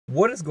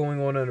What is going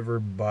on,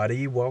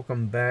 everybody?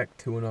 Welcome back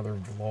to another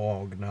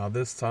vlog. Now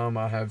this time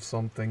I have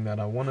something that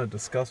I want to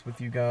discuss with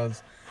you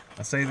guys.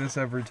 I say this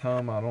every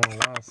time. I don't know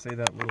why I say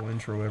that little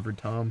intro every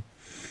time.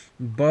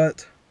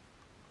 But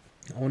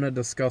I want to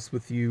discuss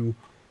with you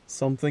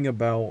something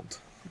about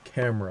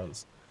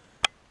cameras.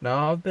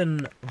 Now I've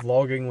been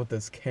vlogging with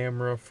this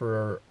camera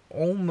for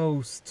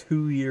almost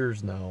 2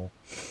 years now.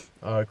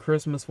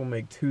 Christmas will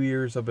make 2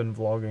 years I've been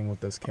vlogging with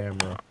this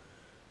camera.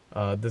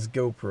 This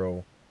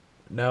GoPro.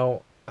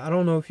 Now, I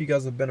don't know if you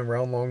guys have been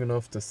around long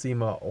enough to see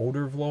my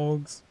older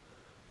vlogs.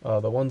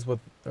 The ones with,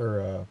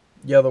 the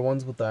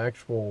ones with the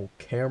actual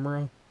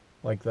camera.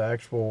 Like the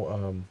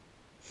actual,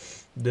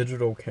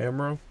 digital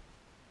camera.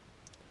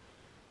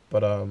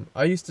 But,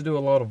 I used to do a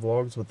lot of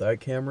vlogs with that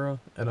camera.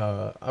 And,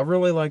 I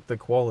really liked the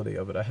quality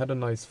of it. I had a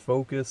nice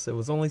focus. It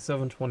was only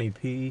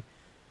 720p.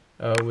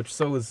 Which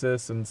so is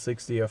this in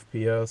 60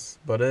 FPS.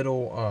 But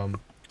it'll,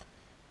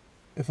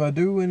 if I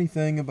do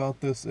anything about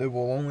this, it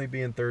will only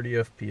be in 30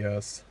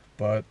 FPS.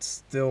 But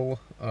still,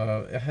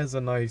 it has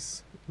a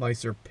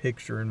nicer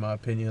picture in my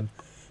opinion.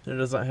 And it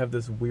doesn't have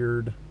this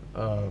weird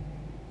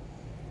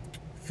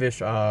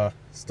fish eye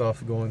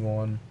stuff going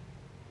on.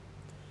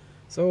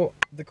 So,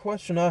 the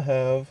question I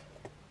have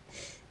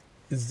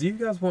is, do you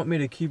guys want me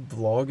to keep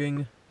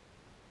vlogging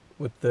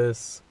with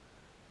this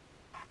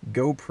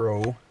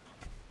GoPro?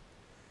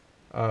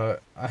 I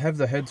have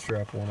the head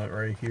strap on it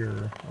right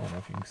here. I don't know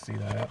if you can see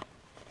that.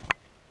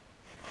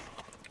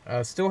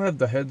 I still have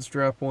the head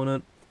strap on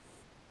it.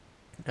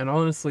 And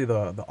honestly,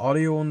 the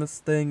audio on this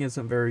thing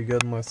isn't very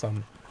good unless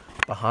I'm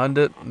behind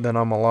it. Then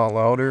I'm a lot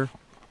louder.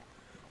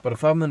 But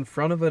if I'm in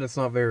front of it, it's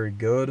not very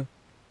good.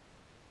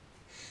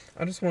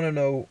 I just want to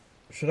know,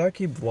 should I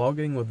keep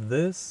vlogging with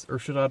this? Or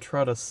should I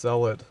try to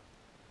sell it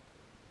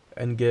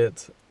and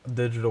get a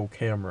digital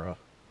camera?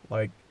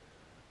 Like,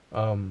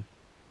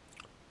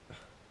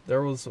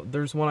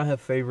 there's one I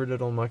have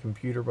favorited on my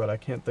computer, but I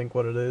can't think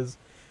what it is.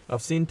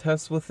 I've seen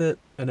tests with it,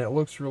 and it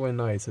looks really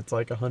nice. It's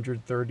like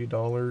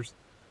 $130.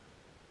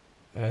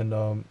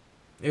 And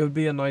it would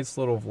be a nice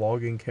little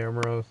vlogging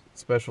camera,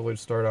 especially to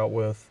start out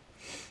with.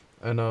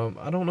 And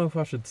I don't know if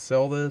I should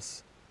sell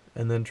this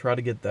and then try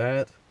to get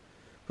that,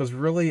 because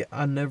really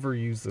I never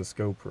use this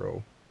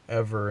GoPro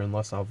ever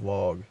unless I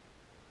vlog.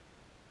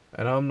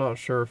 And I'm not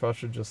sure if I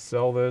should just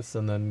sell this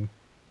and then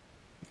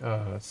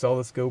sell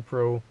this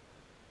GoPro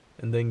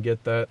and then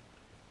get that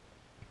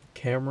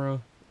camera,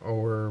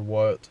 or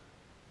what.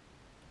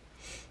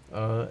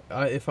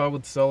 If I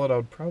would sell it, I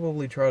would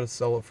probably try to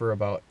sell it for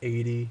about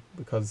 $80,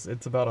 because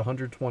it's about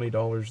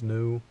 $120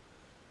 new.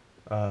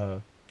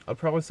 I'd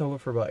probably sell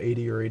it for about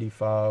 $80 or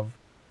 $85,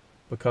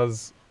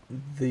 because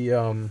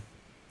the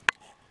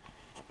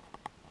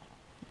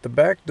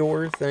back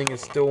door thing is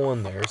still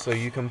in there, so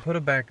you can put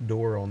a back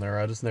door on there.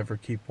 I just never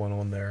keep one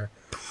on there.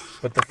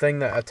 But the thing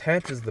that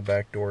attaches the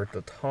back door at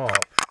the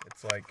top,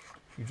 it's like,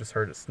 you just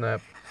heard it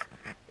snap,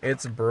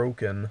 it's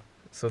broken.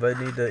 So they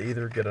need to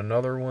either get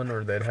another one,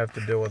 or they'd have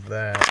to deal with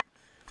that.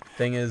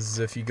 Thing is,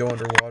 if you go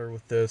underwater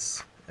with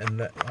this, and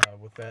that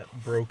with that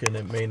broken,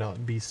 it may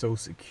not be so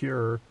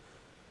secure.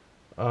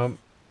 And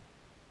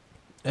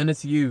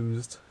it's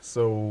used,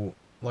 so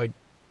like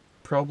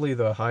probably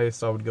the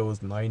highest I would go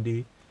is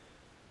 90.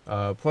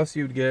 Plus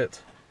you'd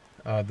get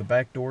the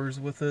back doors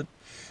with it,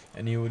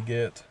 and you would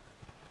get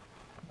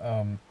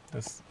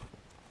this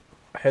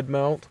head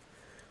mount,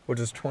 which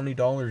is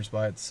 $20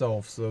 by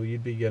itself, so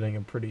you'd be getting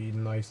a pretty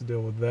nice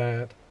deal with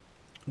that.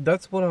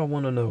 That's what I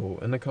want to know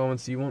in the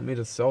comments. Do you want me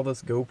to sell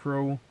this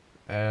GoPro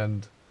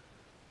and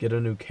get a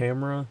new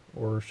camera,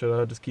 or should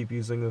I just keep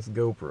using this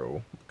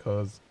GoPro?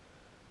 Because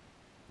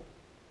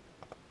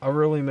I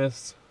really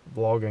miss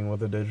vlogging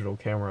with a digital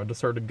camera. I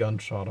just heard a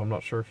gunshot. I'm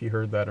not sure if you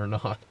heard that or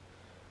not.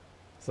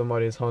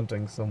 Somebody's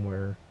hunting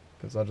somewhere,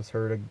 because I just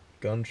heard a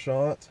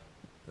gunshot.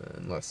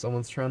 Unless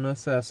someone's trying to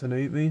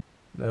assassinate me.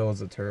 That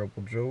was a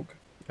terrible joke.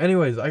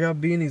 Anyways, I got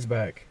beanies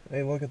back.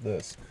 Hey, look at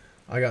this.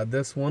 I got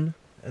this one,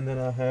 and then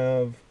I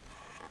have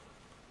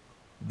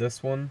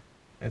this one.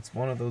 It's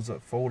one of those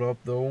that fold up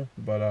though,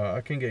 but I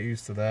can get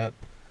used to that.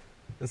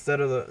 Instead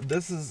of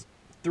this is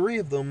 3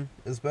 of them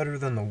is better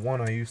than the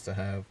one I used to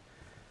have.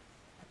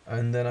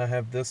 And then I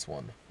have this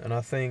one, and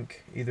I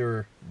think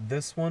either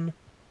this one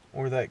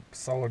or that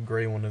solid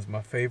gray one is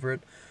my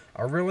favorite.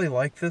 I really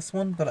like this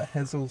one, but it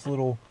has those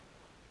little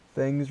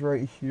things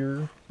right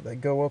here that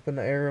go up in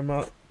the air. I'm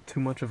not too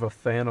much of a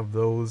fan of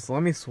those.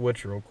 Let me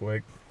switch real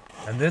quick.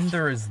 And then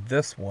there is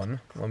this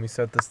one. Let me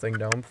set this thing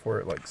down before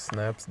it like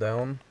snaps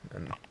down.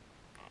 And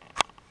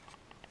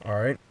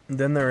alright,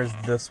 then there is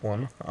this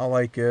one. I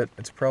like it.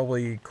 It's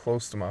probably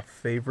close to my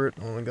favorite.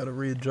 Oh, I gotta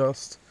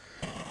readjust.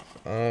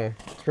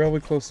 It's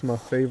probably close to my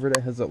favorite.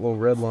 It has that little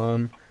red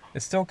line.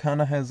 It still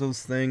kind of has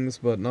those things,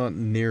 but not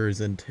near as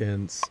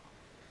intense.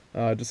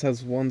 It just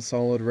has one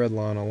solid red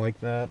line. I like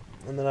that.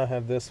 And then I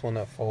have this one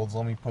that folds.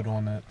 Let me put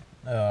on it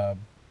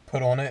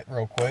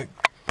real quick.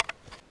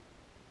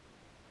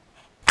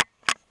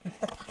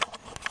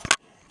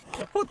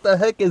 What the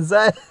heck is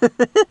that?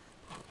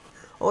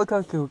 I look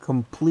like a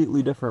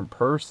completely different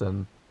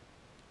person.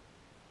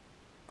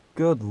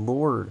 Good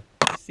lord.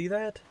 See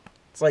that?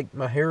 It's like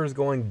my hair is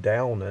going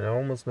down and it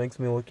almost makes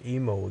me look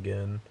emo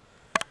again.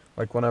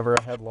 Like whenever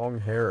I had long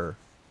hair.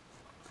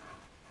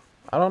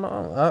 I don't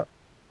know.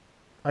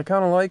 I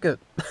kind of like it.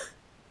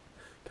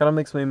 Kind of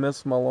makes me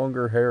miss my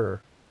longer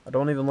hair. I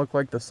don't even look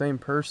like the same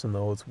person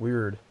though. It's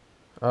weird.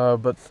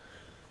 But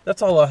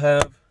that's all I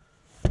have.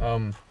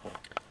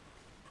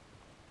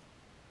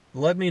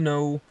 Let me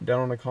know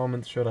down in the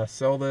comments, should I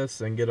sell this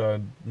and get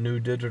a new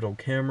digital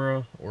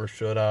camera, or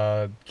should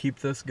I keep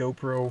this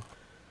GoPro?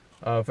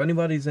 If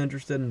anybody's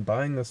interested in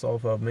buying this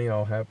off of me,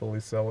 I'll happily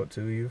sell it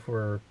to you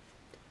for,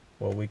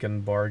 well, we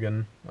can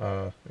bargain,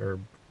 or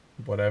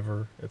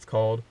whatever it's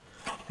called.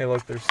 Hey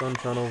look, there's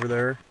sunshine over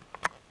there.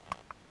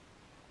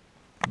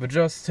 But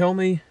just tell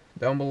me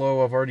down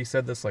below, I've already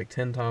said this like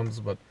 10 times,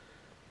 but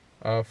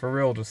for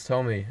real, just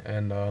tell me,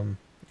 and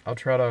I'll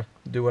try to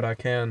do what I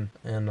can,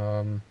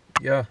 and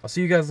yeah, I'll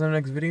see you guys in the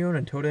next video, and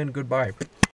until then, goodbye.